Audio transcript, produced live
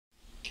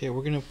Okay,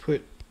 we're gonna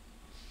put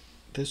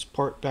this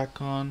part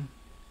back on.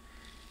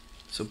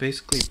 So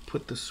basically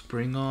put the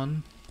spring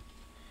on,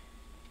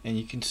 and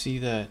you can see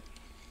that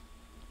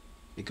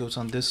it goes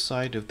on this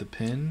side of the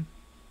pin,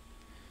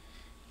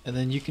 and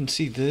then you can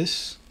see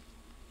this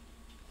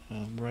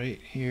right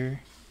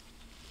here.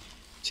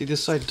 See,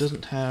 this side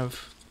doesn't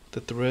have the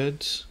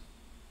threads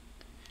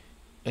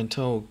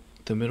until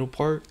the middle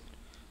part,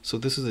 so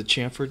this is a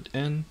chamfered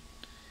end,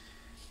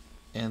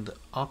 and the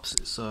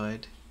opposite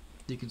side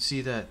you can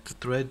see that the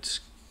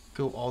threads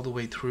go all the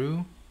way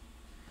through.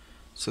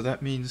 So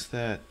that means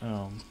that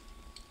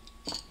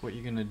what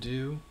you're gonna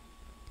do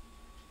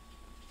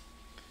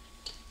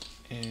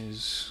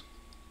is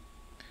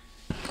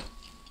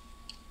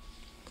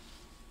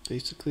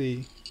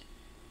basically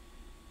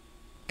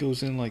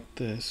goes in like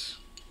this.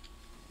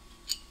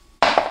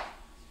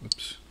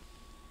 Oops.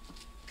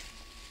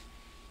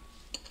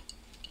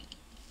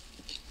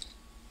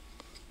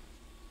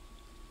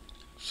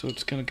 So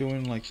it's gonna go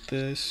in like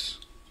this.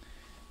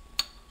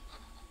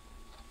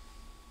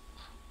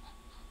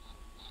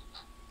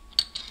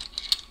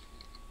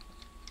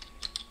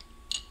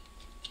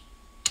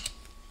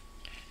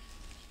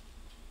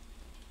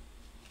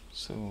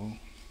 So,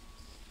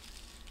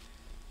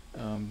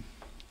 and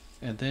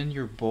then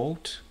your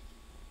bolt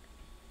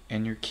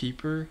and your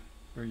keeper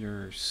or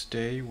your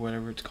stay,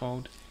 whatever it's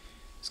called,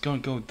 it's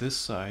going to go this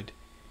side.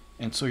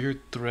 And so your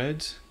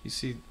threads, you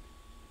see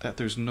that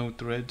there's no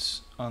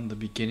threads on the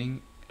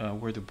beginning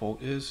where the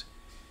bolt is.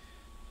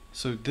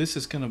 So this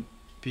is going to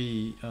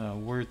be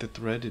where the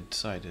threaded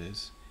side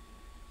is.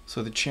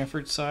 So the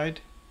chamfered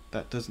side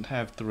that doesn't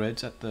have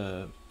threads at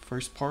the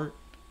first part,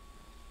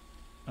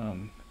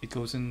 it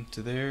goes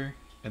into there,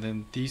 and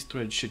then these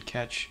threads should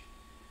catch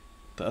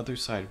the other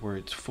side where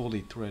it's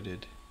fully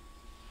threaded.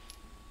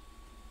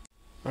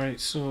 Alright,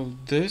 so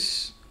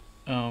this,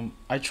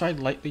 I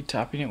tried lightly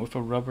tapping it with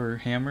a rubber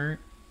hammer,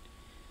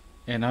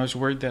 and I was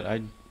worried that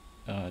I'd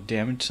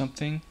damage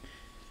something,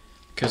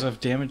 because I've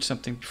damaged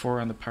something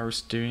before on the power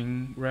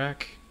steering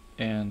rack,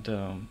 and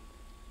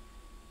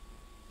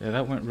yeah,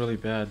 that went really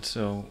bad.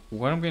 So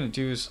what I'm going to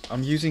do is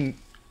I'm using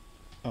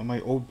my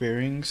old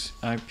bearings.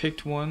 I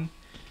picked one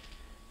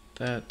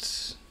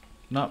that's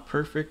not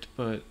perfect,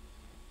 but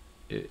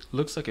it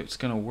looks like it's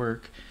gonna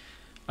work.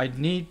 I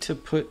need to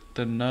put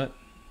the nut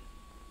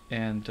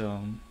and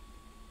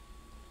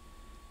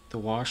the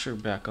washer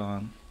back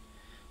on,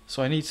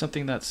 so I need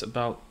something that's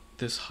about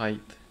this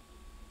height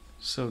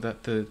so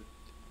that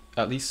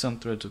at least some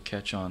threads will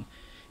catch on,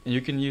 and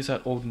you can use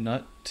that old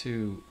nut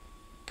to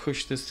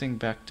push this thing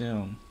back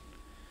down.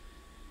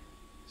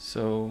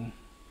 So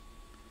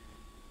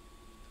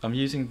I'm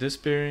using this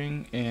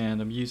bearing and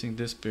I'm using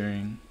this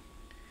bearing.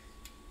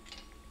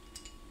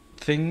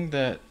 Thing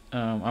that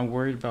I'm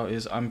worried about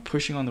is I'm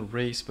pushing on the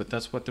race, but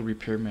that's what the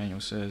repair manual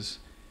says.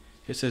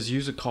 It says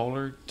use a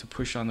collar to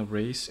push on the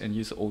race and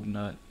use the old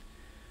nut.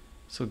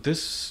 So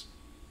this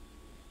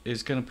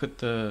is going to put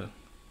the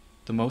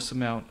most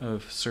amount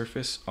of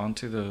surface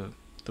onto the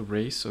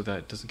race so that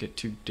it doesn't get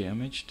too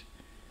damaged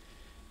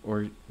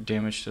or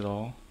damaged at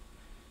all.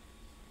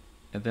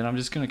 And then I'm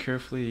just going to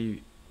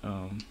carefully,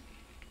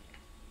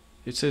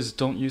 it says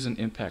don't use an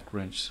impact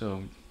wrench,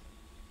 so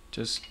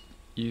just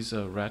use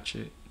a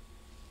ratchet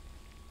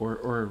or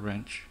a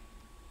wrench.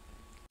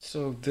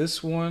 So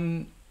this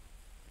one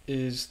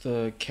is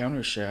the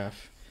counter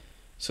shaft,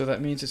 so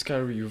that means it's got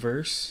a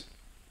reverse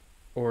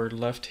or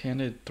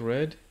left-handed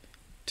thread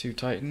to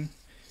tighten.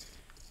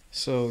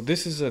 So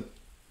this is a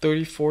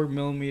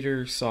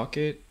 34mm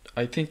socket.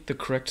 I think the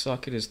correct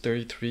socket is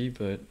 33,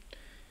 but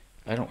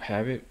I don't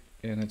have it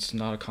and it's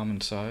not a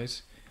common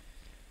size.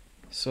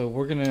 So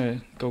we're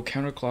gonna go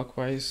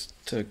counterclockwise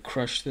to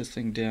crush this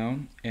thing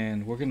down,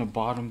 and we're gonna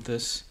bottom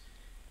this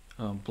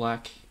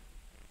black,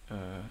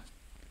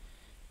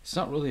 it's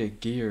not really a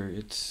gear,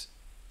 it's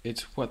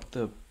what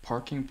the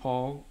parking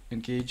pawl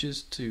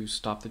engages to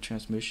stop the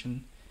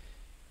transmission,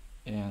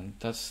 and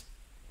that's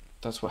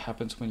what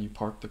happens when you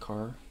park the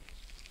car.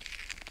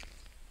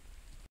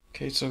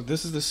 Okay, so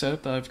this is the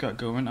setup that I've got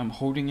going. I'm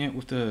holding it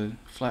with the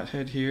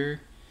flathead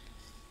here,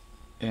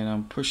 and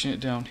I'm pushing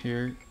it down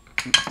here.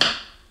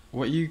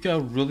 What you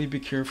gotta really be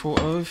careful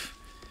of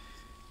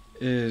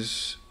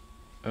is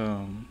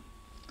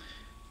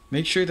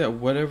make sure that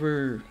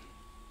whatever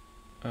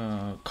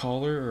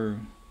collar or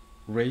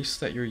race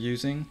that you're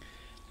using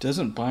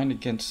doesn't bind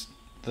against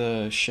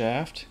the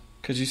shaft,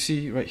 because you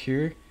see right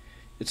here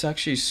it's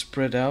actually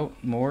spread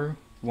out more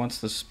once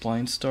the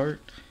splines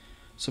start.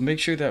 So make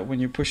sure that when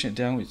you're pushing it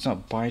down it's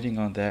not binding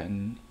on that,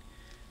 and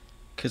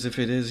because if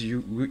it is,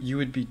 you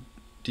would be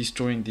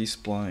destroying these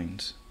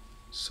splines.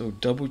 So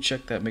double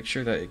check that, make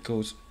sure that it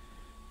goes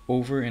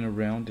over and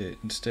around it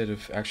instead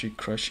of actually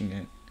crushing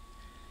it.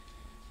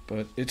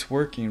 But it's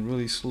working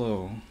really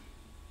slow.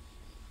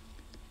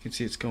 You can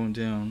see it's going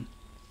down.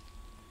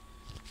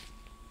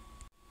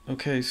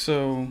 Okay,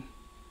 so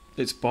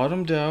it's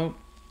bottomed out,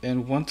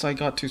 and once I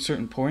got to a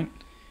certain point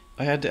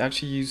I had to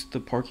actually use the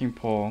parking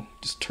pawl.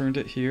 Just turned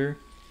it here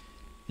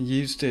and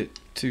used it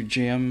to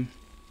jam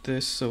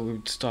this so it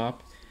would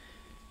stop.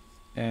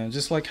 And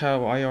just like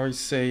how I always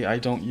say I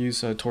don't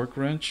use a torque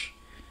wrench,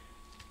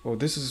 well,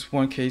 this is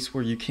one case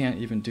where you can't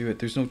even do it.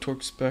 There's no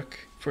torque spec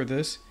for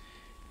this.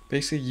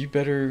 Basically, you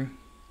better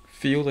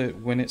feel it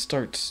when it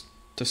starts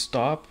to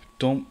stop.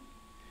 Don't,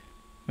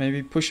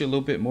 maybe push it a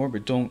little bit more,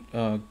 but don't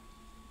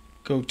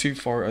go too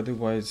far,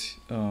 otherwise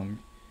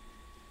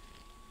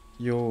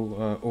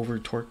you'll over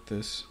torque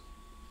this.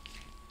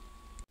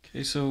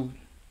 Okay, so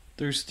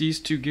there's these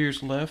two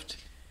gears left,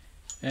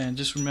 and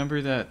just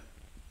remember that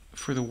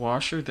for the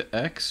washer, the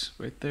X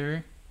right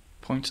there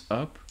points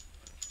up,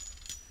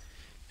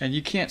 and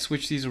you can't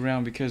switch these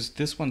around because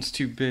this one's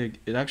too big.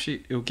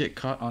 It'll get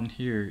caught on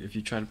here if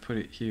you try to put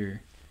it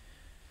here,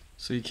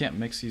 so you can't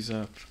mix these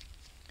up.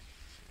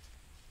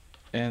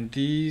 And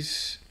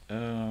these,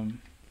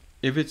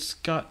 if it's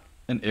got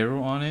an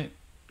arrow on it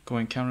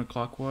going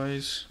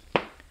counterclockwise,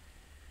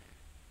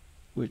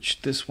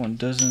 which this one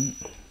doesn't,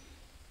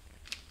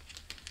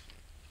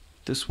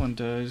 this one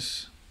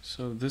does.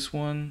 So this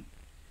one,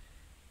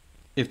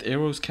 if the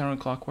arrow is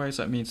counterclockwise,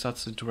 that means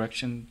that's the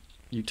direction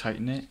you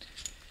tighten it.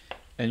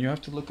 And you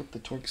have to look up the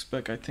torque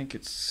spec. I think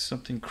it's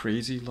something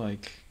crazy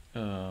like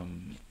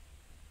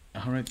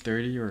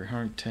 130 or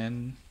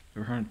 110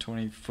 or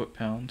 120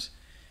 foot-pounds.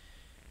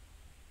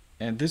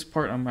 And this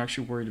part I'm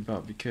actually worried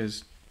about,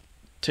 because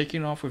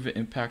taking off with an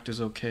impact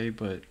is okay,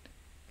 but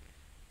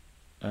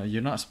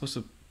you're not supposed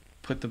to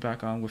put the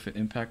back on with an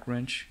impact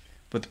wrench.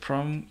 But the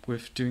problem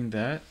with doing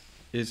that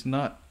is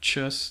not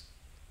just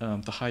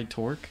the high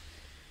torque,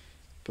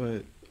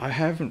 but I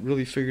haven't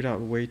really figured out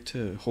a way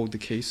to hold the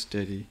case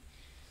steady.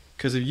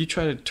 Because if you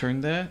try to turn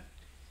that,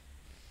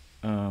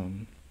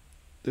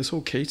 this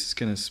whole case is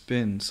gonna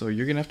spin. So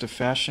you're gonna have to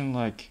fashion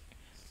like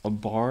a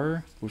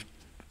bar with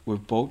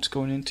bolts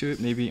going into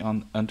it, maybe on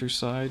the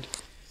underside,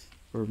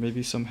 or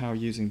maybe somehow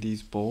using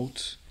these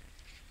bolts,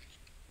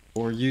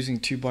 or using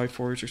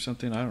 2x4s or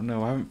something. I don't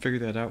know. I haven't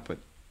figured that out, but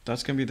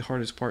that's gonna be the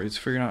hardest part, is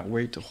figuring out a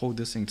way to hold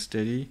this thing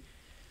steady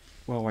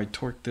while I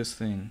torque this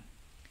thing.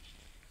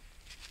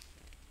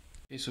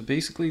 Okay, so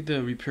basically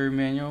the repair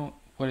manual,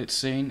 what it's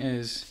saying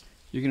is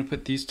you're gonna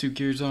put these two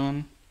gears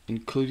on,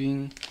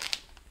 including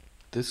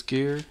this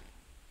gear,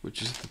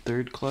 which is the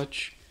third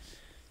clutch.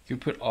 You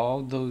put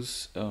all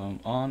those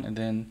on, and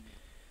then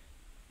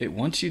it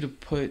wants you to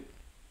put,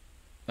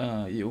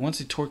 it wants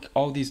to torque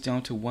all these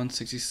down to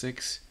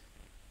 166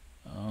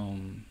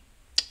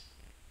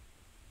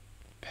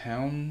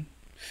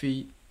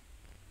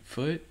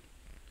 pound-feet-foot,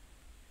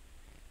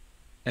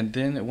 and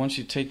then it wants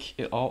you to take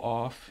it all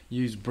off,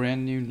 use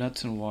brand new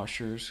nuts and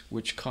washers,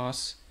 which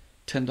costs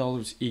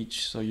 $10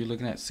 each, so you're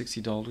looking at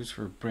 $60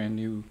 for brand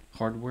new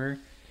hardware.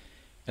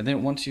 And then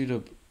it wants you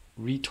to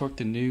retorque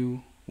the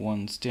new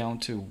ones down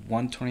to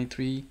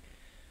 123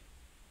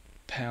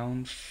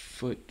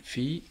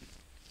 pound-foot-feet.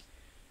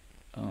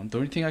 The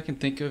only thing I can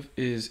think of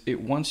is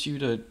it wants you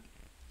to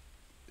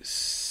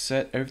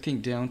set everything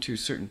down to a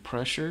certain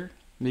pressure,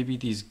 maybe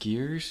these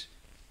gears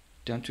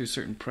down to a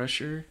certain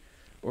pressure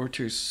or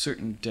to a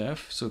certain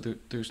depth, so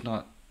that there's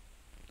not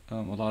a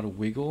lot of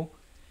wiggle.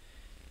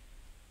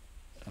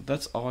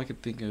 That's all I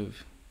could think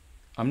of.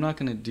 I'm not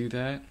going to do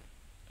that.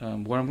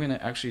 What I'm going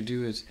to actually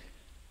do is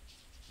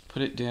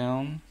put it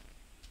down,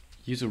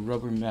 use a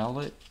rubber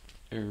mallet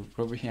or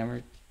rubber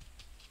hammer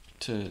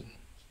to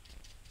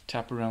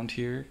tap around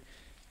here,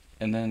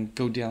 and then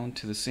go down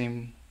to the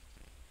same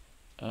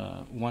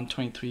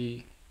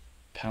 123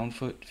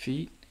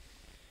 pound-foot-feet.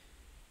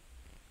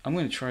 I'm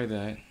going to try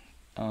that.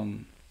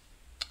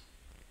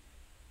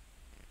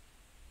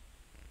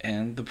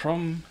 And the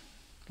problem,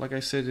 like I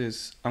said,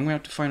 is I'm going to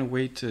have to find a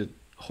way to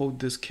hold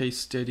this case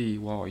steady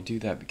while I do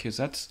that, because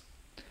that's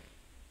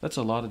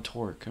a lot of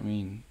torque. I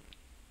mean,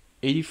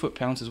 80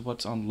 foot-pounds is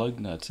what's on lug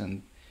nuts,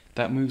 and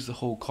that moves the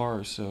whole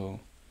car, so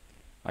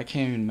I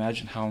can't even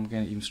imagine how I'm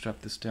going to even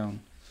strap this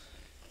down.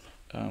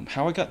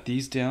 How I got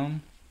these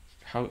down,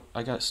 how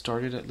I got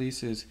started at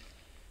least, is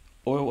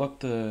oil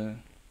up the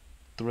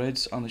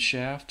threads on the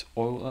shaft,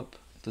 oil up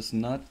this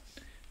nut,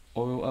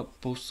 oil up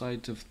both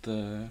sides of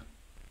the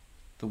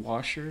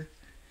washer,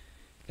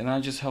 and I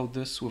just held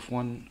this with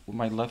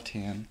my left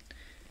hand,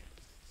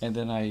 and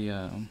then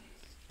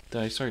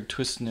I started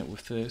twisting it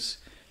with this.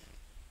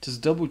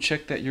 Just double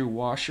check that your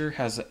washer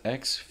has an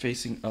X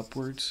facing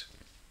upwards,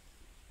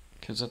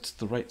 because that's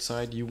the right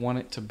side. You want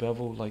it to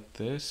bevel like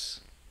this.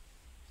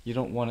 You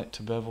don't want it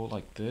to bevel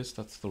like this.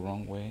 That's the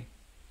wrong way.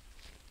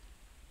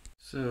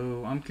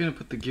 So I'm gonna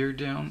put the gear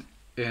down,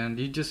 and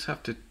you just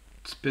have to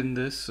spin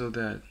this so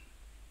that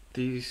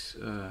these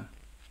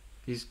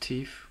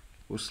teeth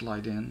will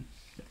slide in.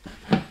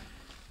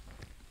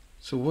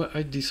 So what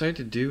I decided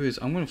to do is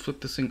I'm gonna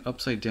flip this thing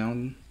upside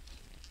down.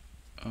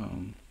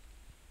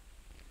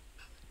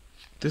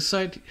 This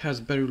side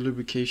has better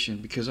lubrication,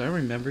 because I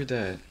remember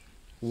that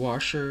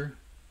washer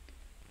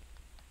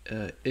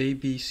A,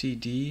 B, C,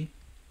 D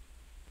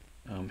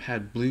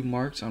had blue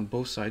marks on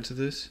both sides of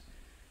this.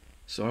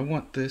 So I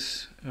want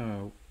this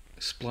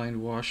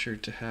splined washer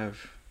to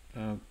have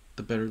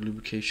the better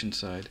lubrication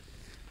side.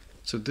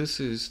 So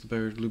this is the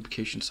better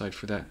lubrication side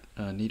for that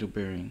needle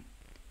bearing.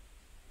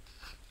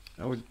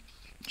 I would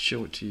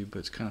show it to you, but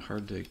it's kind of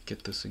hard to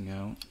get this thing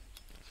out.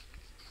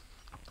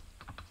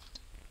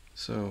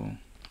 So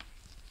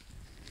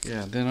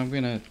yeah, then I'm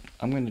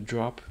gonna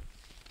drop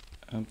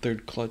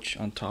third clutch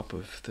on top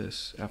of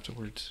this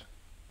afterwards.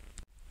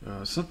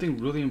 Something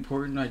really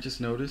important I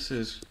just noticed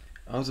is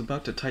I was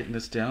about to tighten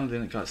this down,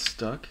 then it got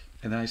stuck,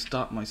 and then I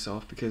stopped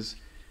myself because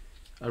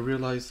I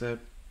realized that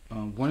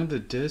one of the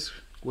discs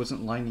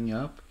wasn't lining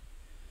up.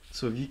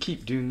 So if you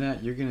keep doing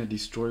that, you're gonna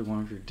destroy one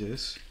of your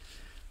discs.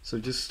 So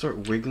just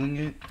start wiggling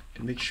it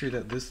and make sure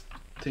that this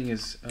thing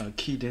is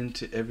keyed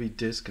into every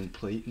disc and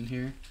plate in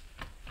here.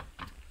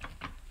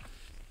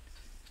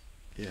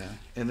 Yeah,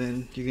 and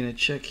then you're gonna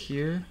check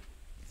here.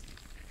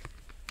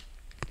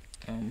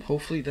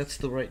 Hopefully that's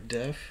the right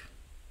depth.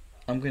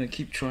 I'm gonna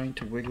keep trying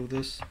to wiggle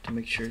this to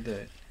make sure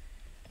that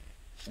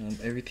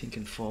everything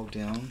can fall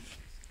down.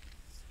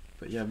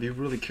 But yeah, be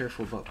really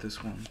careful about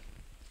this one.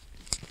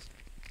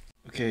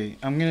 Okay,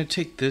 I'm gonna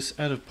take this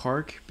out of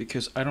park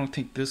because I don't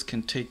think this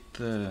can take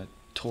the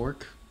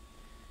torque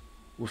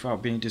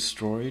without being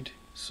destroyed.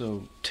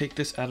 So take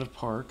this out of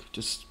park,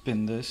 just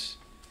spin this,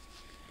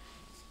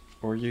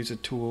 or use a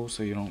tool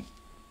so you don't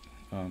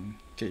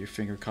get your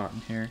finger caught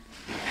in here.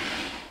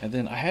 And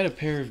then I had a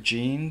pair of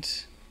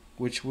jeans,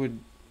 which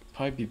would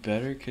probably be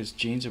better because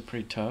jeans are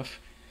pretty tough.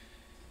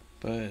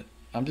 But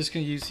I'm just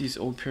gonna use these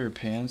old pair of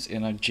pants,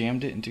 and I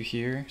jammed it into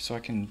here so I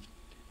can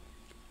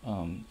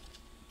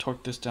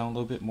torque this down a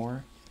little bit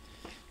more.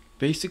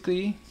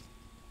 Basically,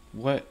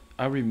 what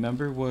I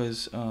remember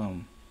was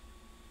there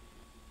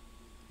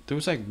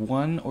was like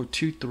 1 or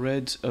 2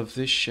 threads of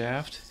this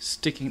shaft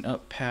sticking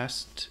up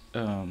past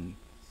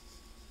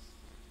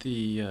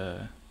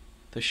the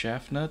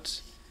shaft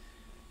nuts.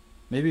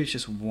 Maybe it's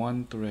just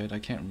 1 thread, I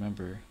can't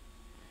remember.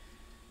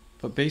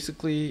 But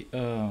basically,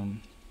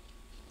 I'm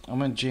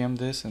gonna jam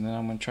this, and then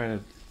I'm gonna try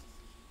to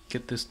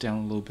get this down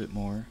a little bit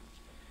more.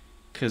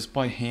 Because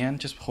by hand,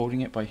 just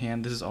holding it by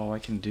hand, this is all I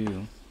can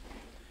do.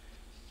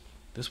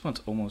 This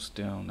one's almost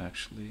down,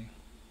 actually.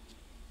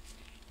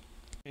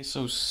 Okay,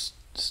 so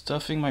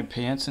stuffing my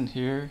pants in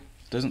here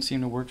doesn't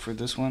seem to work for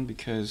this one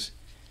because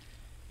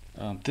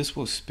this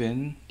will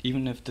spin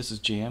even if this is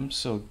jammed.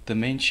 So the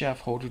main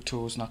shaft holder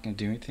tool is not going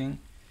to do anything.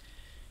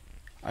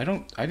 I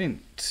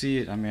didn't see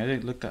it. I mean, I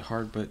didn't look that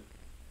hard, but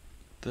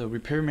the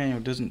repair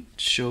manual doesn't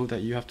show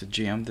that you have to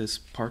jam this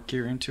park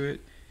gear into it.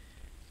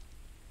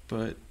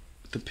 But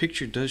the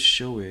picture does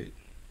show it.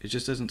 It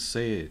just doesn't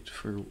say it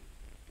for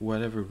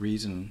whatever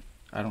reason.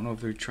 I don't know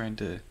if they're trying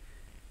to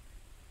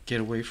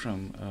get away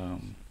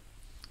from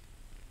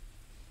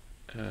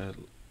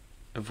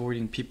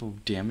avoiding people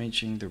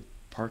damaging their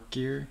park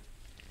gear.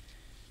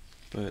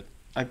 But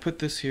I put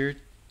this here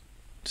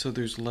so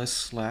there's less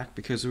slack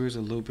because there was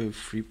a little bit of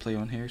free play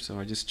on here, so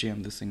I just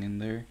jammed this thing in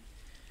there.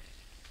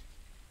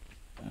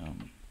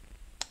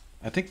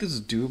 I think this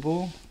is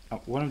doable.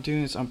 What I'm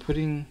doing is I'm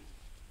putting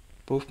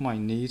both my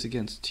knees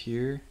against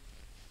here,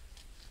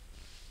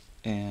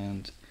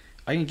 and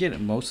I can get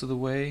it most of the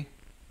way.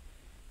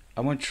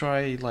 I'm gonna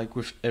try like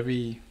with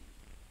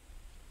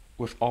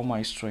all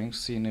my strength,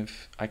 seeing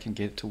if I can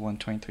get it to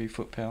 123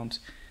 foot-pounds.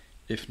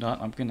 If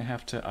not, I'm gonna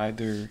have to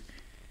either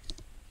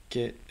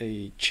get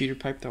a cheater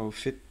pipe that will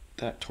fit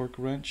that torque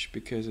wrench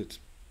because it's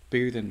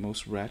bigger than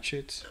most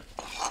ratchets,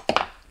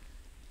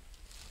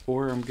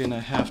 or I'm gonna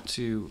have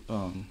to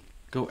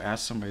go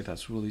ask somebody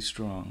that's really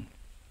strong,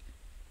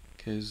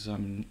 because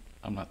I'm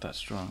not that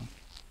strong.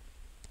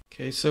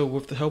 Okay, so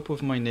with the help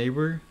of my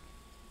neighbor,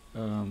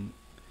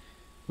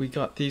 we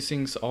got these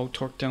things all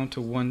torqued down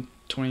to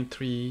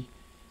 123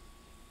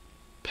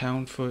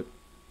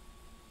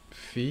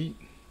 pound-foot-feet.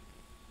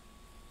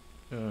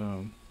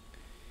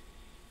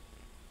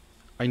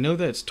 I know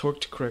that it's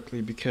torqued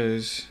correctly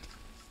because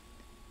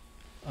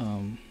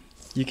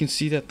you can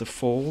see that the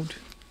fold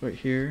right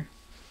here,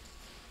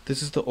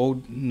 this is the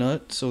old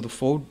nut, so the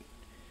fold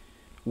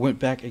went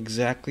back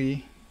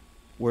exactly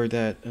where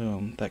that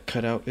that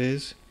cutout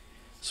is,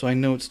 so I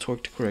know it's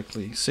torqued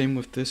correctly. Same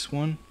with this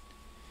one.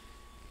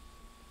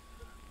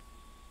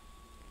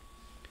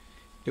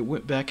 It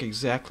went back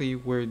exactly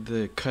where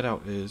the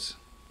cutout is,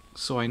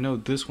 so I know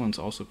this one's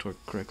also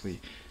torqued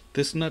correctly.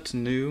 This nut's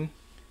new,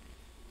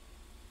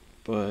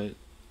 but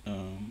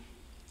and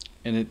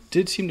it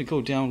did seem to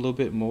go down a little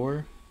bit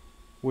more,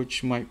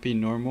 which might be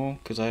normal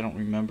because I don't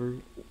remember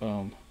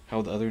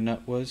how the other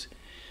nut was.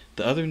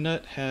 The other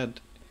nut had,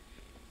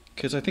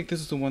 because I think this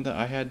is the one that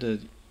I had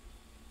to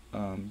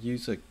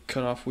use a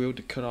cutoff wheel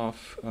to cut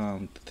off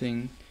the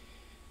thing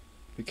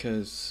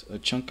because a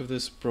chunk of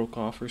this broke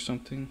off or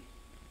something,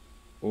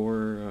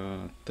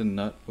 or the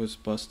nut was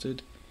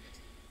busted.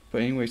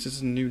 But anyways, this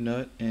is a new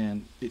nut,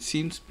 and it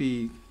seems to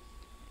be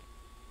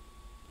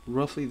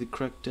roughly the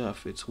correct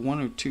depth. It's 1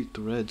 or 2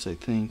 threads, I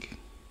think.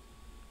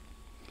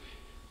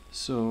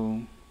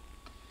 So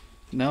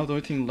now the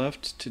only thing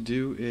left to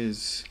do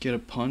is get a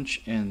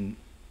punch and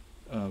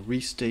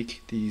restake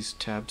these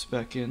tabs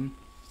back in.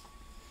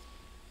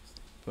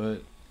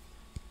 But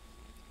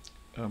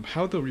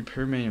how the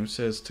repair manual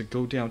says to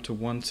go down to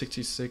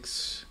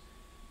 166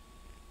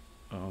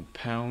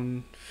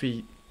 pound,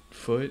 feet,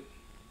 foot,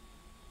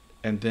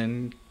 and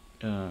then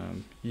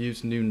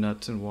use new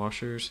nuts and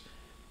washers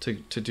to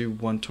do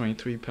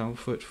 123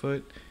 pound-foot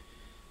foot.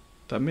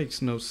 That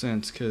makes no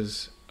sense,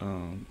 because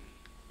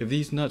if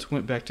these nuts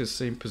went back to the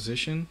same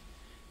position,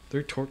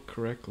 they're torqued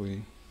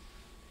correctly.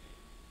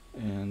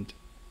 And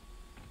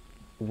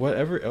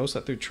whatever else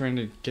that they're trying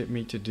to get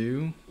me to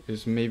do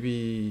is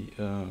maybe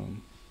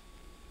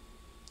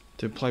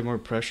to apply more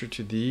pressure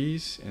to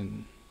these,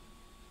 and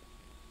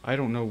I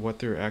don't know what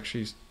they're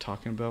actually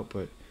talking about,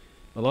 but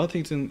a lot of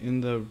things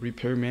in the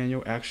repair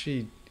manual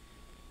actually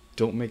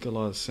don't make a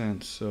lot of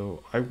sense.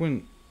 So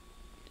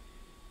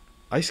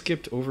I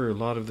skipped over a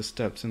lot of the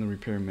steps in the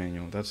repair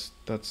manual. That's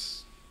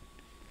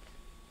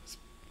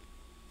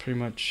pretty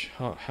much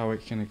how I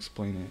can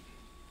explain it.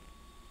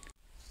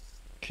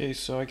 Okay,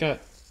 so I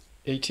got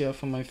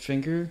ATF on my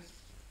finger,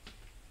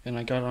 and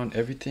I got on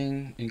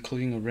everything,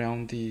 including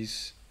around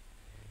these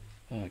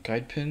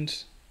guide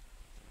pins,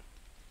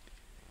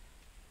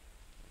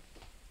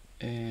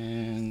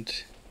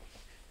 and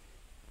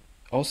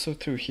also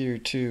through here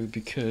too,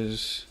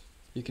 because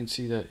you can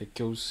see that it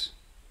goes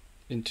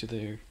into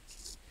there.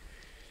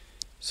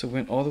 So it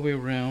went all the way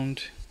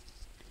around,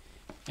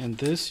 and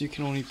this you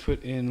can only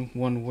put in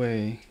one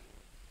way,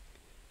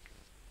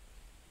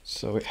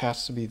 so it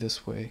has to be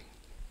this way.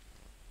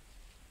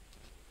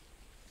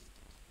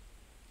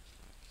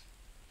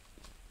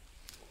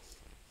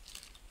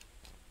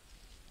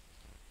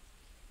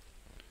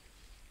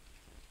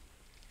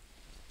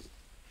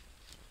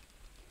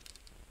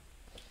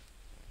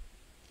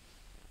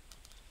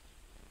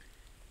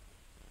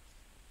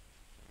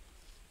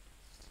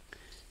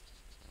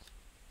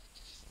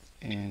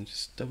 And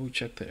just double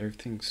check that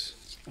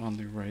everything's on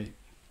there right.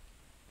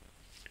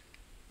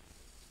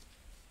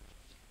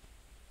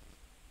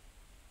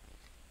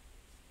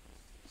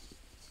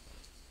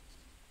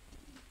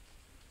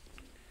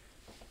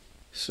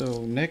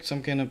 So next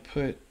I'm gonna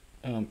put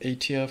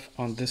ATF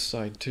on this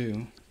side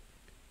too,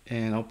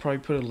 and I'll probably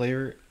put a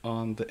layer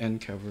on the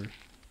end cover.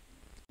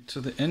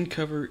 So the end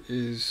cover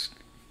is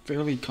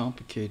fairly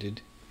complicated.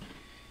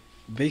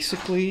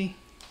 Basically,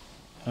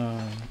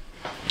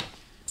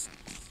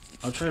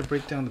 I'll try to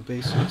break down the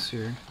basics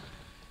here.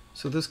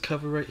 So this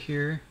cover right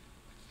here,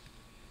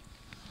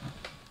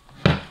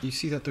 you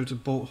see that there's a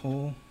bolt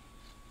hole?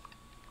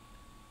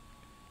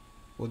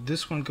 Well,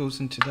 this one goes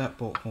into that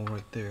bolt hole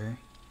right there.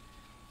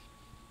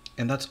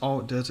 And that's all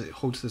it does, it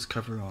holds this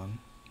cover on.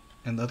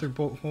 And the other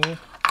bolt hole,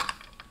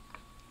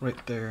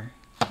 right there,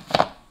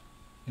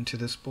 into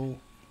this bolt.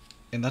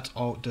 And that's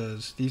all it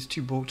does. These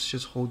two bolts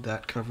just hold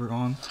that cover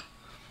on.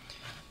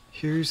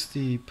 Here's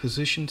the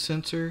position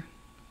sensor,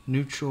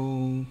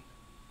 neutral,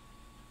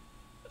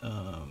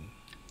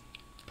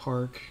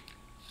 park,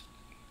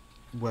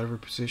 whatever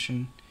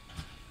position.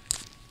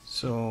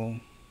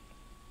 So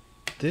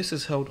this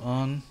is held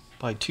on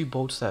by two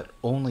bolts that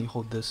only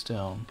hold this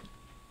down.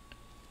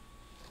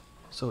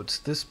 So it's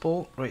this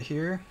bolt right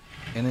here,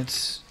 and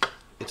it's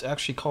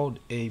actually called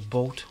a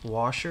bolt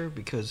washer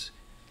because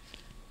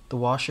the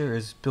washer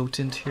is built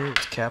into here,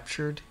 it's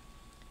captured,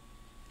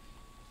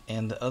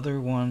 and the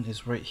other one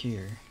is right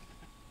here.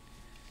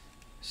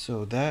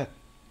 So that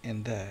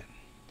and that.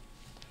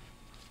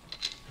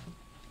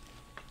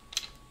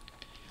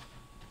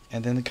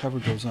 And then the cover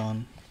goes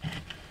on.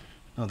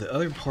 Now the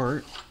other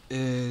part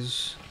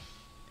is,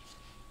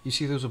 you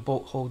see there's a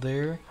bolt hole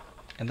there,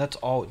 and that's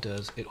all it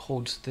does. It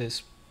holds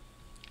this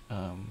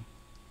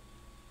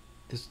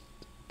this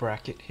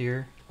bracket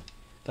here.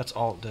 That's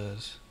all it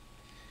does.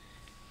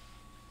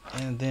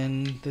 And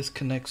then this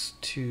connects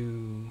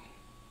to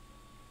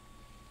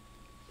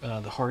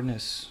the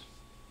harness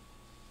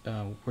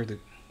where the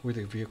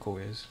vehicle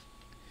is.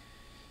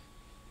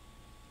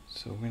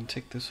 So we're going to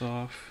take this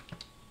off.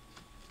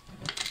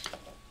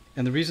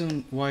 And the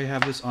reason why I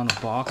have this on a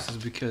box is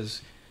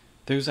because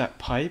there's that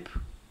pipe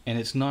and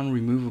it's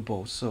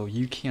non-removable, so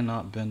you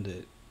cannot bend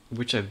it,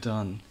 which I've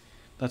done.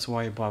 That's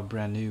why I bought a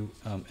brand new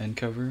end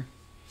cover.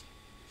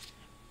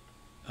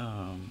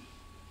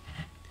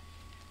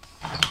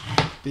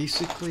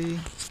 Basically,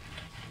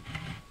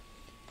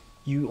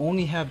 you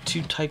only have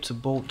two types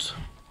of bolts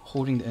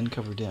holding the end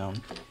cover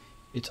down.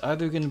 It's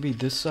either going to be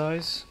this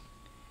size.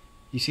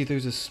 You see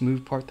there's a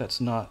smooth part that's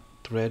not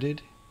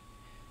threaded.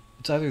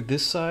 It's either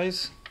this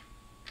size,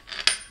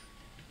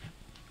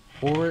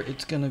 or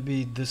it's going to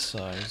be this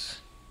size.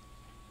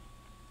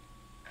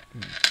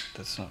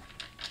 That's not...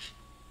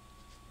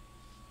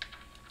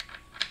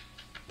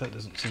 That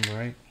doesn't seem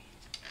right.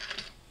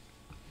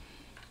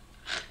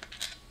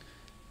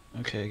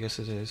 Okay, I guess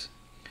it is.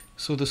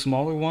 So the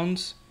smaller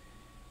ones,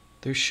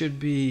 there should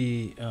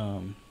be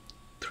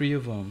 3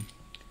 of them.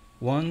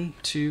 1,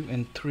 2,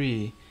 and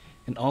 3,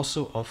 and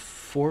also a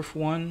 4th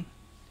one,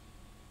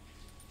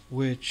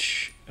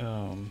 which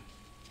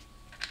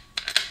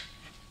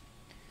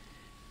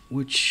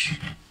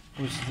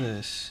was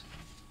this.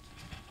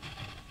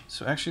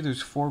 So actually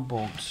there's 4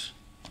 bolts,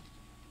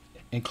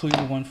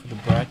 including the one for the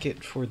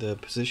bracket for the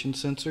position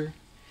sensor,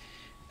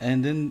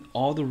 and then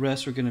all the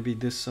rest are going to be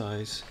this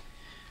size.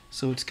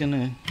 So it's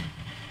gonna,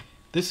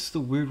 this is the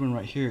weird one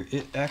right here.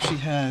 It actually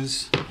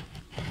has,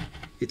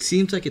 it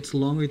seems like it's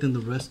longer than the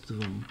rest of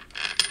them.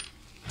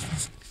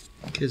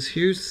 Because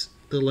here's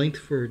the length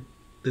for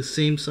the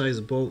same size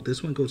bolt.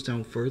 This one goes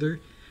down further.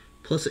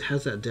 Plus it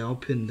has that dowel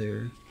pin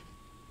there.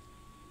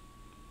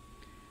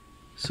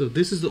 So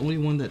this is the only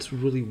one that's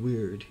really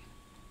weird.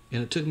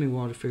 And it took me a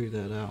while to figure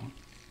that out.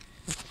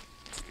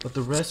 But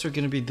the rest are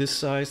going to be this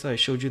size that I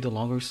showed you, the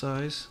longer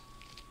size.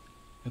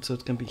 And so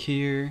it's going to be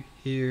here,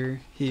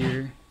 here,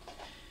 here.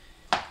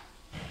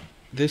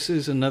 This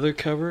is another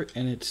cover,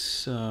 and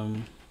it's, I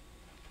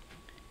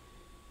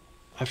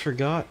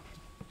forgot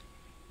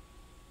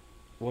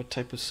what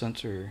type of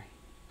sensor.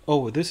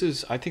 Oh, this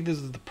is, I think this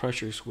is the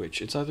pressure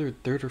switch. It's either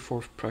third or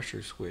fourth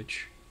pressure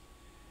switch.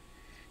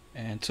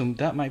 And so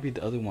that might be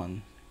the other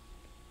one.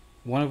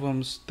 One of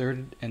them's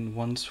third and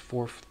one's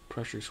fourth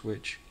pressure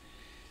switch.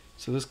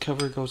 So this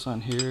cover goes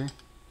on here.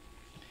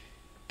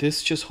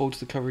 This just holds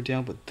the cover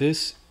down, but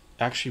this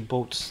actually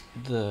bolts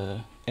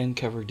the end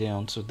cover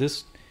down. So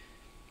this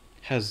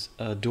has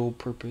a dual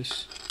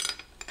purpose.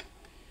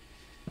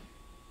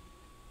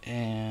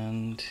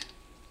 And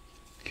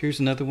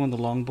here's another one, the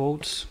long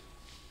bolts,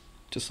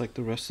 just like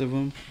the rest of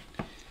them.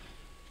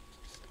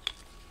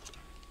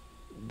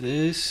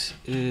 This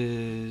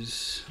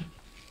is,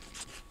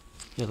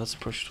 yeah, that's the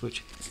pressure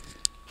switch.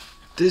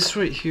 This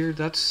right here,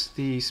 that's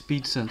the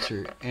speed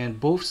sensor, and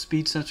both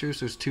speed sensors,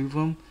 there's two of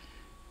them,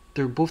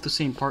 they're both the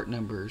same part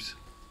numbers.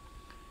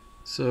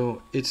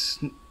 So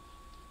it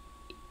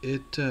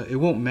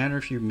won't matter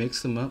if you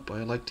mix them up.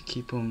 I like to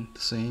keep them the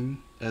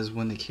same as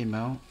when they came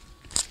out.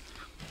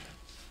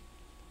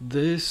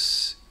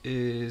 This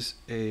is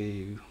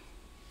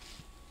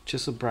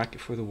just a bracket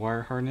for the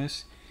wire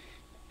harness,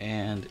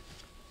 and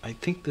I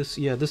think this,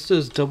 yeah, this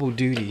does double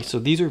duty. So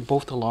these are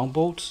both the long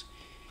bolts,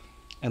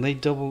 and they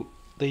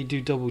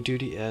do double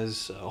duty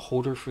as a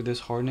holder for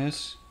this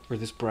harness or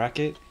this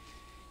bracket,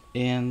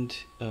 and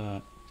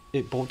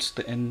it bolts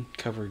the end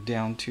cover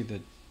down to the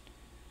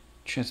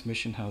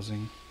transmission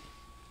housing.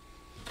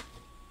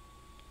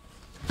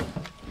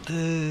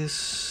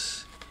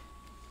 This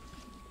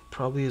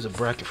probably is a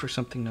bracket for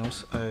something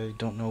else. I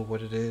don't know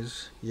what it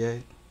is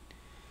yet.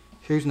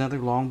 Here's another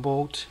long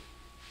bolt.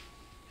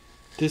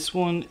 This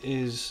one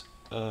is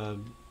a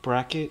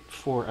bracket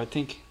for, I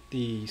think,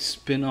 the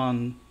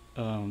spin-on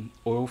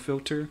oil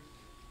filter.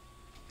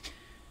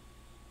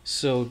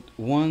 So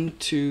 1,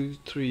 2,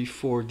 3,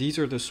 4. These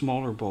are the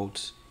smaller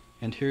bolts,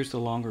 and here's the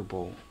longer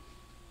bolt.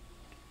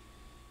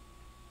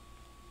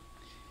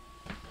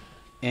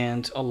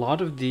 And a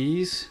lot of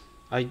these,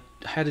 I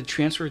had to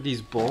transfer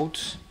these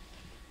bolts,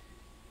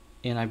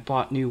 and I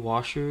bought new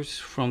washers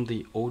from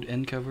the old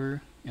end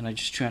cover, and I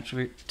just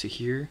transferred it to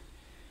here.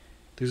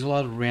 There's a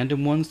lot of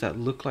random ones that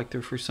look like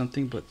they're for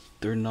something, but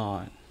they're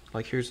not.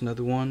 Like here's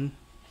another one.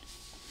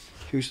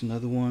 Here's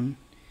another one.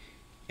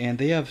 And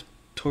they have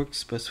torque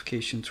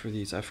specifications for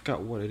these. I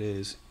forgot what it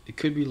is. It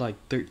could be like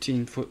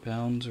 13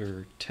 foot-pounds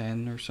or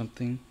 10 or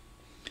something.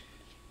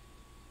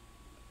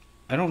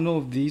 I don't know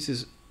if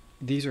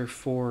these are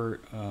for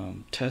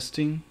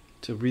testing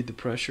to read the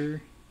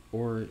pressure,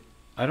 or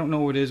I don't know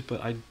what it is,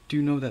 but I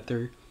do know that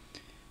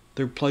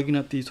they're plugging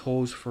up these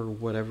holes for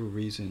whatever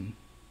reason,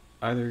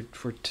 either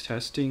for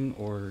testing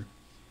or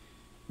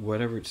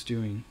whatever it's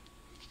doing,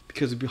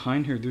 because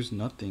behind here there's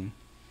nothing.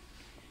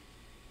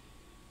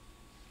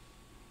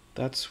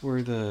 That's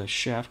where the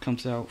shaft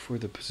comes out for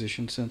the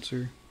position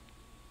sensor.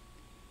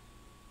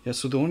 Yeah,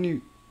 so the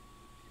only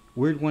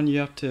weird one you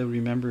have to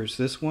remember is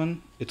this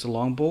one. It's a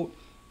long bolt,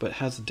 but it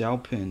has a dowel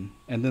pin,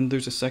 and then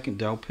there's a second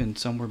dowel pin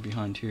somewhere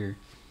behind here.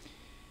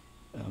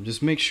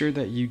 Just make sure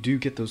that you do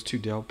get those two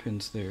dowel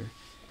pins there.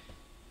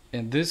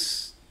 And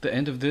this, the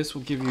end of this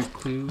will give you a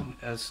clue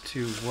as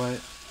to what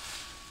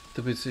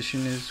the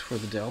position is for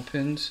the dowel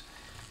pins,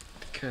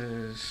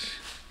 because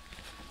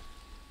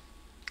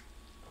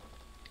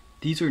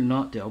these are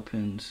not dowel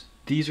pins.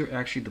 These are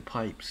actually the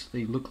pipes.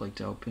 They look like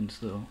dowel pins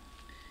though.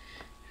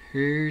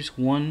 Here's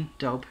one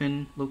dowel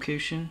pin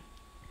location,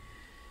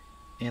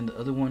 and the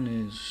other one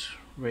is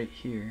right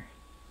here.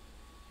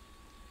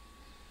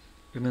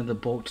 And then the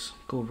bolts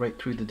go right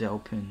through the dowel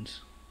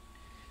pins.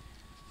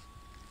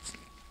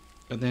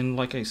 And then,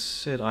 like I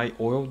said, I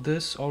oiled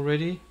this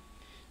already.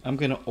 I'm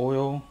gonna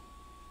oil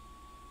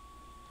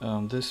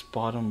this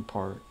bottom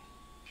part,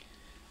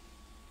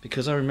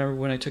 because I remember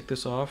when I took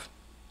this off,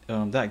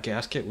 that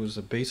gasket was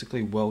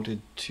basically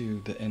welded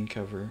to the end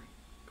cover,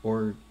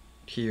 or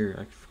here,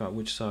 I forgot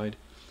which side.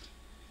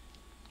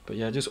 But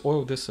yeah, just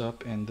oil this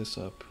up and this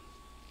up.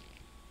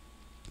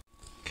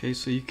 Okay,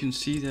 so you can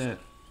see that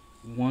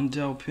one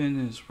dowel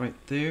pin is right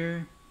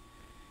there,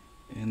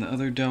 and the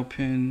other dowel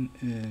pin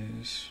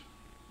is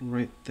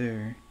right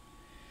there.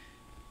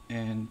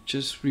 And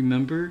just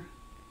remember,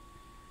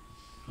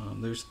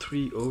 there's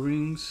 3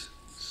 O-rings,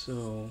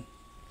 so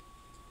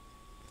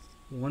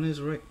one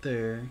is right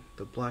there,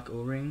 the black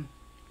O-ring,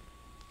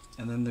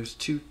 and then there's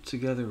 2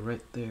 together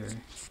right there.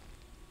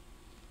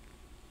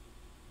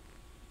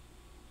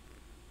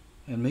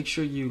 And make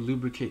sure you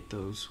lubricate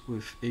those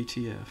with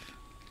ATF.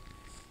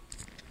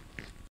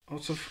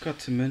 Also forgot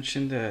to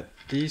mention that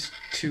these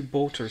two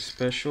bolts are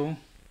special.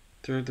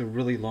 They're the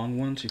really long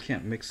ones. You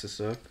can't mix this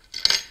up.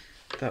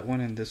 That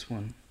one and this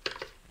one.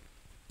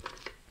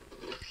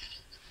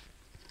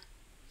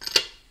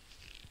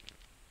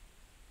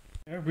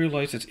 I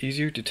realize it's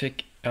easier to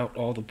take out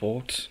all the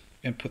bolts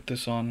and put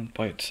this on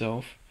by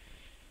itself.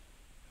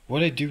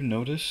 What I do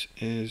notice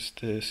is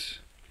this.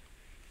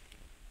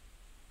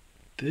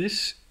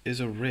 This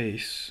is a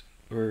race,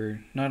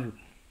 or not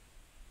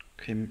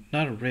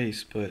a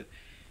race, but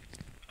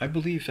I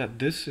believe that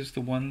this is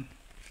the one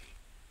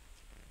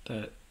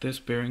that this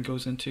bearing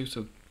goes into.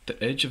 So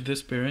the edge of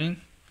this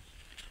bearing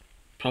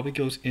probably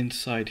goes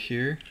inside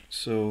here,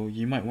 so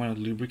you might want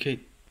to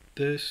lubricate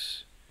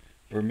this,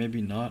 or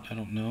maybe not, I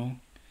don't know.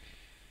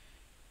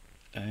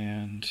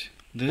 And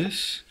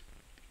this,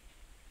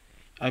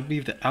 I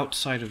believe the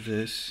outside of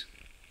this,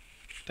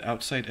 the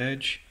outside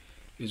edge,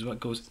 is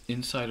what goes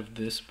inside of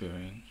this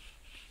bearing.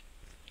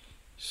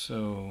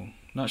 So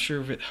not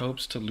sure if it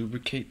helps to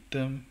lubricate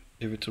them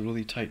if it's a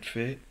really tight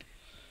fit,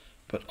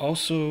 but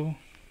also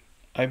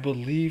I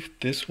believe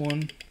this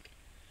one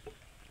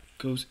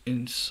goes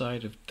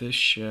inside of this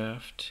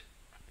shaft,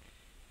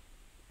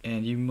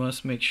 and you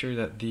must make sure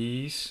that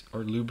these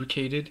are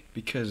lubricated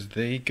because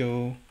they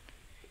go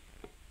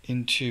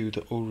into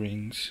the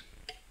O-rings.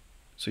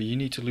 So you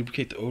need to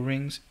lubricate the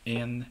O-rings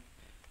and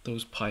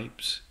those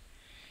pipes.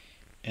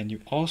 And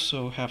you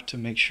also have to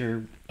make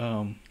sure,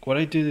 what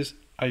I did is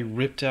I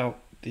ripped out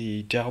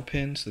the dowel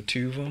pins, the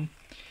two of them,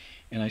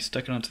 and I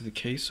stuck it onto the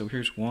case. So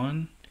here's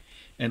one,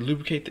 and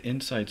lubricate the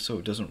inside so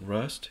it doesn't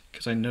rust,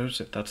 because I noticed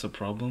that that's a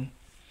problem.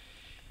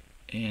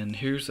 And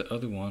here's the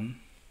other one,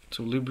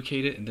 so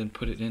lubricate it and then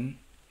put it in.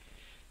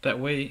 That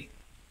way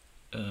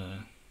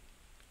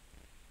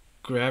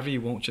gravity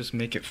won't just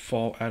make it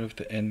fall out of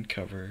the end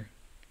cover.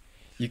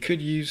 You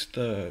could use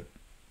the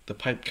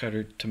pipe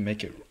cutter to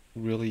make it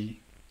really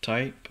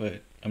tight,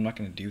 but I'm not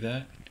going to do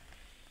that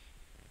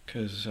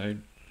because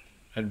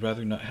I'd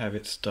rather not have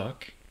it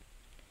stuck.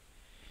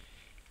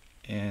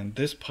 And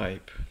this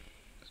pipe,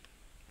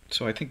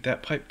 so I think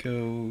that pipe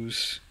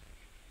goes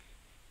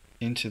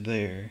into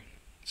there,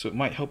 so it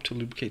might help to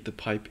lubricate the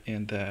pipe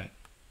and that.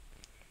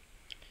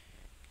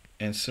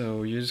 And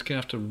so you're just gonna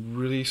have to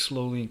really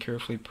slowly and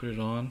carefully put it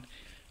on.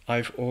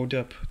 I've oiled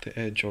up the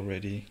edge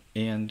already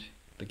and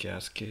the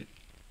gasket,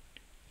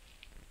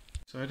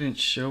 so I didn't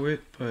show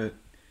it, but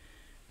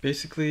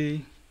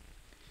basically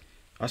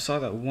I saw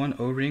that one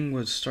O-ring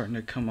was starting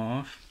to come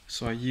off,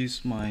 so I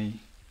used my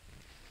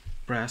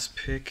brass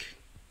pick,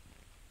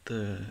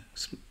 the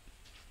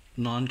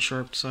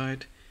non-sharp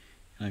side,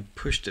 and I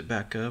pushed it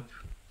back up,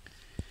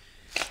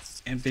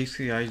 and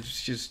basically I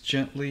just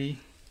gently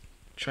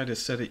try to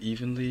set it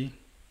evenly,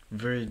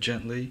 very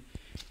gently,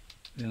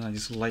 then I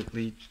just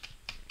lightly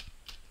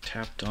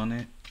tapped on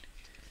it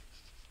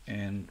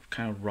and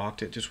kind of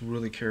rocked it just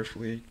really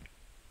carefully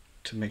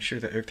to make sure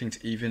that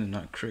everything's even and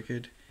not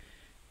crooked,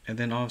 and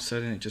then all of a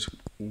sudden it just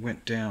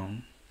went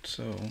down.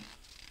 So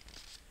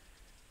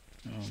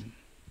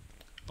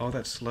all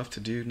that's left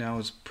to do now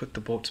is put the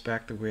bolts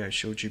back the way I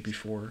showed you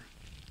before.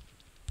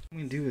 What I'm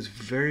going to do is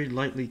very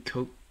lightly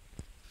coat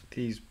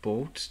these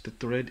bolts, the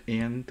thread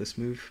and the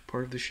smooth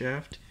part of the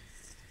shaft,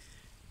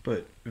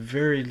 but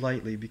very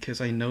lightly,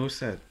 because I noticed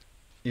that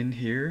in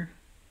here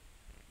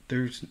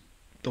there's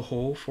the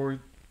hole for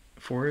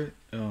it.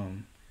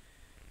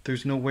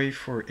 There's no way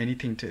for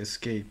anything to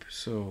escape,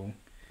 so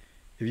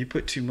if you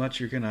put too much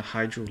you're going to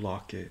hydro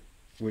lock it,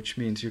 which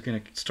means you're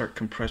going to start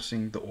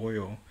compressing the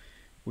oil,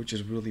 which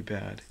is really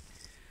bad.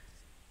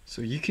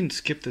 So you can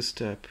skip this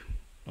step.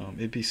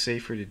 It'd be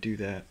safer to do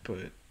that,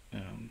 but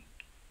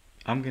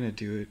I'm gonna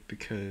do it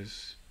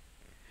because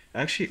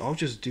actually I'll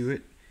just do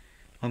it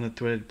on the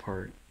threaded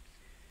part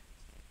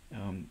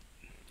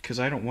because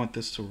I don't want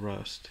this to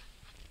rust.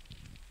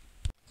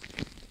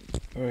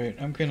 Alright,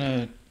 I'm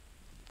gonna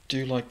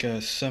do like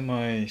a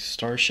semi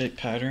star shaped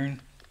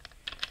pattern.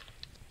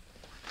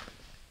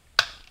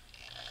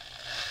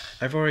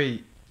 I've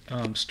already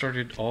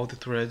started all the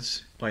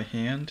threads by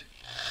hand.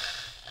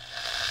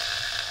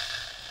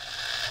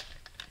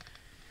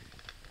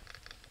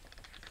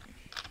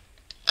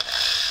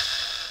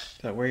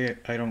 That way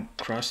I don't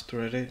cross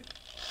thread it.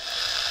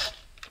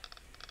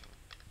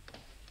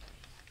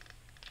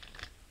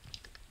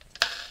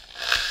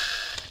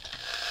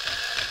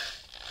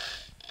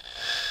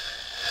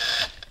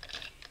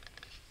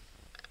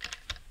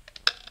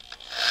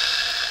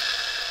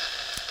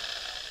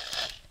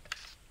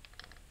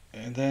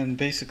 And then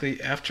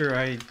basically after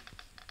I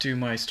do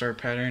my star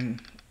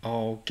pattern,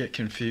 I'll get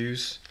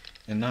confused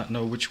and not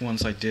know which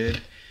ones I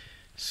did.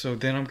 So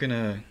then I'm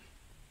gonna,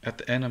 at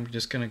the end, I'm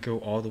just gonna go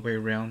all the way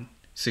around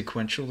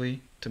sequentially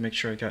to make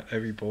sure I got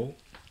every bolt.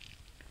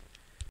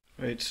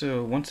 Right,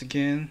 so once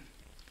again,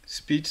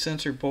 speed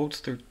sensor bolts,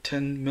 they're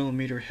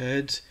 10mm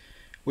heads,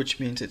 which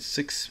means it's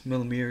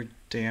 6mm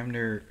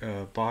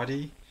diameter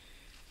body.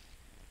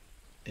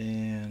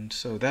 And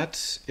so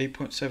that's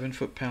 8.7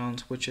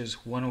 foot-pounds, which is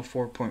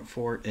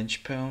 104.4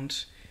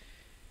 inch-pounds.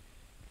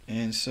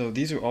 And so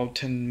these are all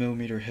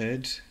 10mm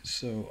heads,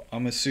 so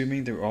I'm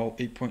assuming they're all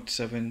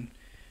 8.7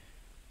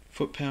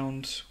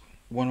 foot-pounds,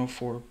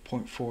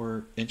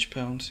 104.4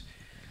 inch-pounds.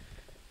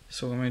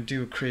 So I'm going to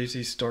do a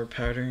crazy star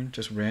pattern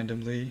just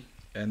randomly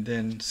and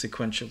then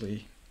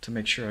sequentially to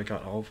make sure I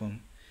got all of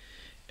them.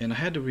 And I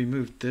had to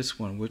remove this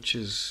one, which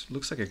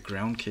looks like a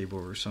ground cable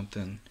or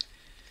something,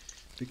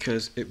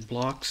 because it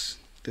blocks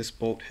this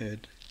bolt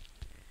head.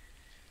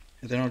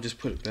 And then I'll just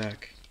put it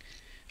back.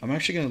 I'm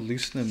actually going to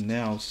loosen them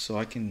now so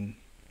I can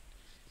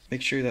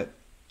make sure that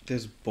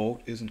this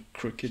bolt isn't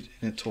crooked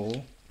in its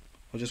hole.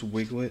 I'll just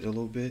wiggle it a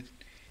little bit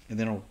and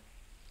then I'll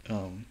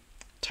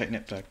tighten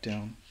it back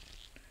down.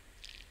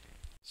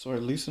 So I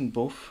loosened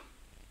both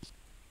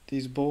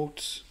these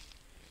bolts.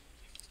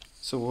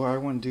 So what I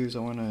want to do is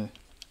I want to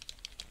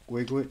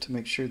wiggle it to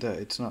make sure that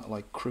it's not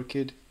like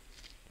crooked,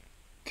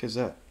 because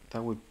that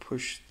would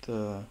push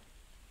the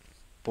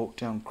bolt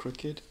down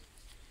crooked.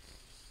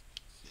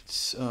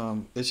 It's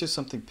just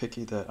something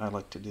picky that I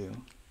like to do.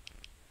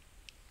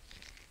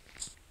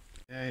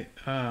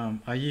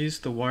 I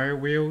used the wire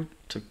wheel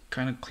to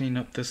kind of clean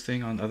up this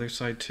thing on the other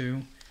side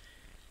too.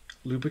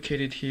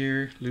 Lubricated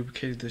here,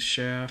 lubricated the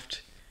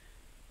shaft,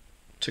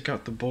 took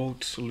out the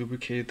bolts,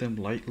 lubricated them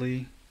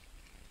lightly.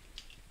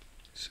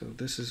 So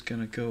this is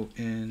gonna go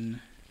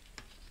in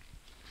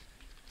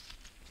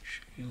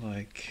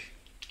like,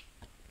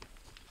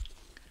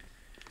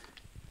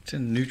 it's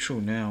in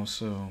neutral now,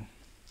 so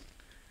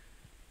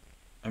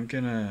I'm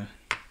gonna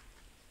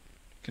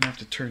have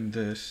to turn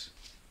this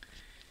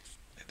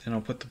and then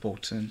I'll put the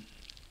bolts in.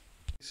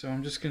 So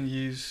I'm just gonna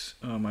use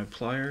my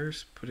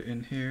pliers, put it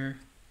in here.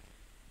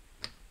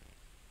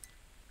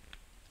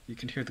 You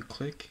can hear the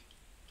click.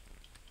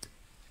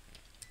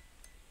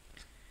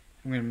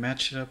 I'm gonna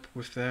match it up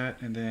with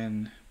that and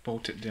then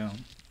bolt it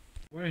down.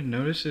 What I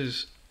notice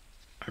is,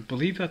 I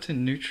believe that's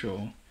in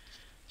neutral.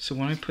 So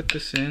when I put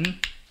this in,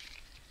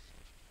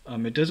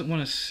 it doesn't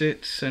want to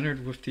sit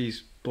centered with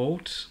these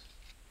bolts.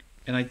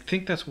 And I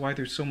think that's why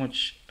there's so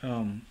much,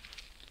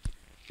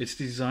 it's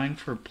designed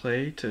for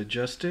play to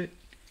adjust it.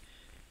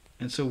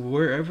 And so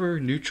wherever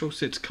neutral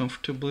sits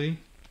comfortably,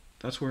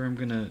 that's where I'm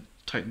gonna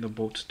tighten the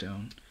bolts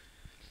down.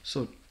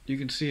 So you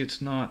can see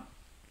it's not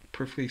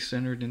perfectly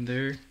centered in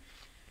there.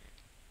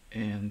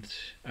 And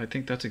I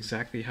think that's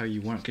exactly how you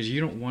want it, because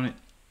you don't want it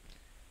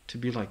to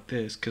be like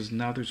this, because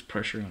now there's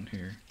pressure on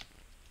here.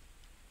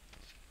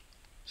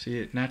 See,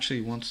 it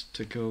naturally wants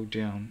to go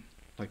down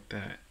like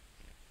that.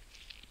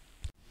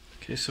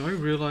 Okay, so I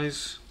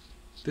realize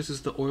this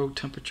is the oil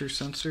temperature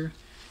sensor.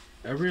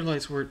 I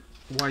realize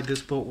why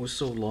this bolt was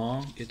so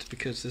long. It's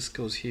because this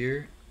goes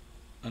here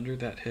under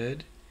that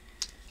head.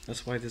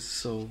 That's why this is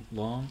so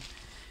long.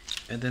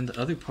 And then the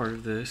other part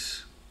of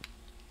this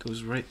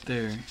goes right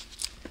there.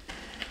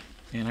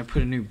 And I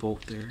put a new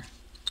bolt there.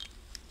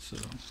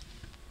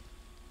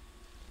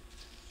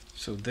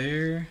 So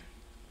there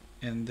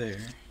and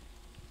there.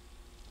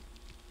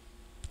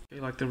 Okay,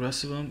 like the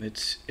rest of them,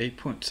 it's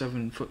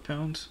 8.7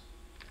 foot-pounds.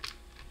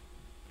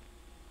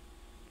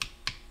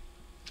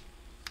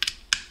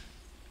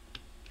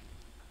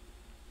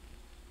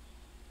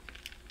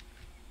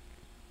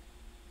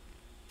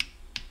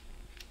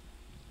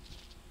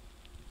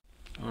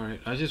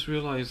 Alright, I just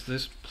realized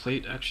this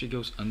plate actually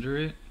goes under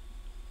it.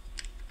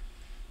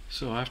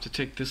 So I have to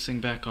take this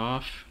thing back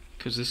off,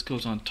 because this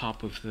goes on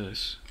top of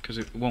this, because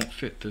it won't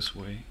fit this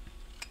way.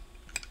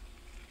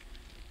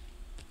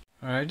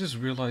 Alright, I just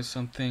realized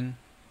something.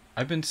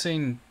 I've been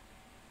saying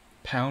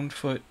pound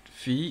foot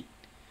feet.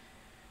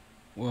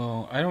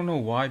 Well, I don't know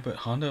why, but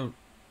Honda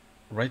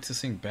writes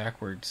this thing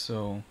backwards,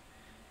 so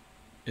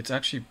it's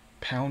actually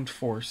pound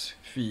force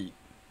feet.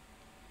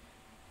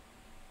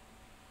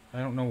 I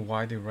don't know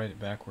why they write it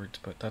backwards,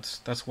 but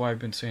that's why I've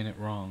been saying it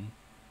wrong.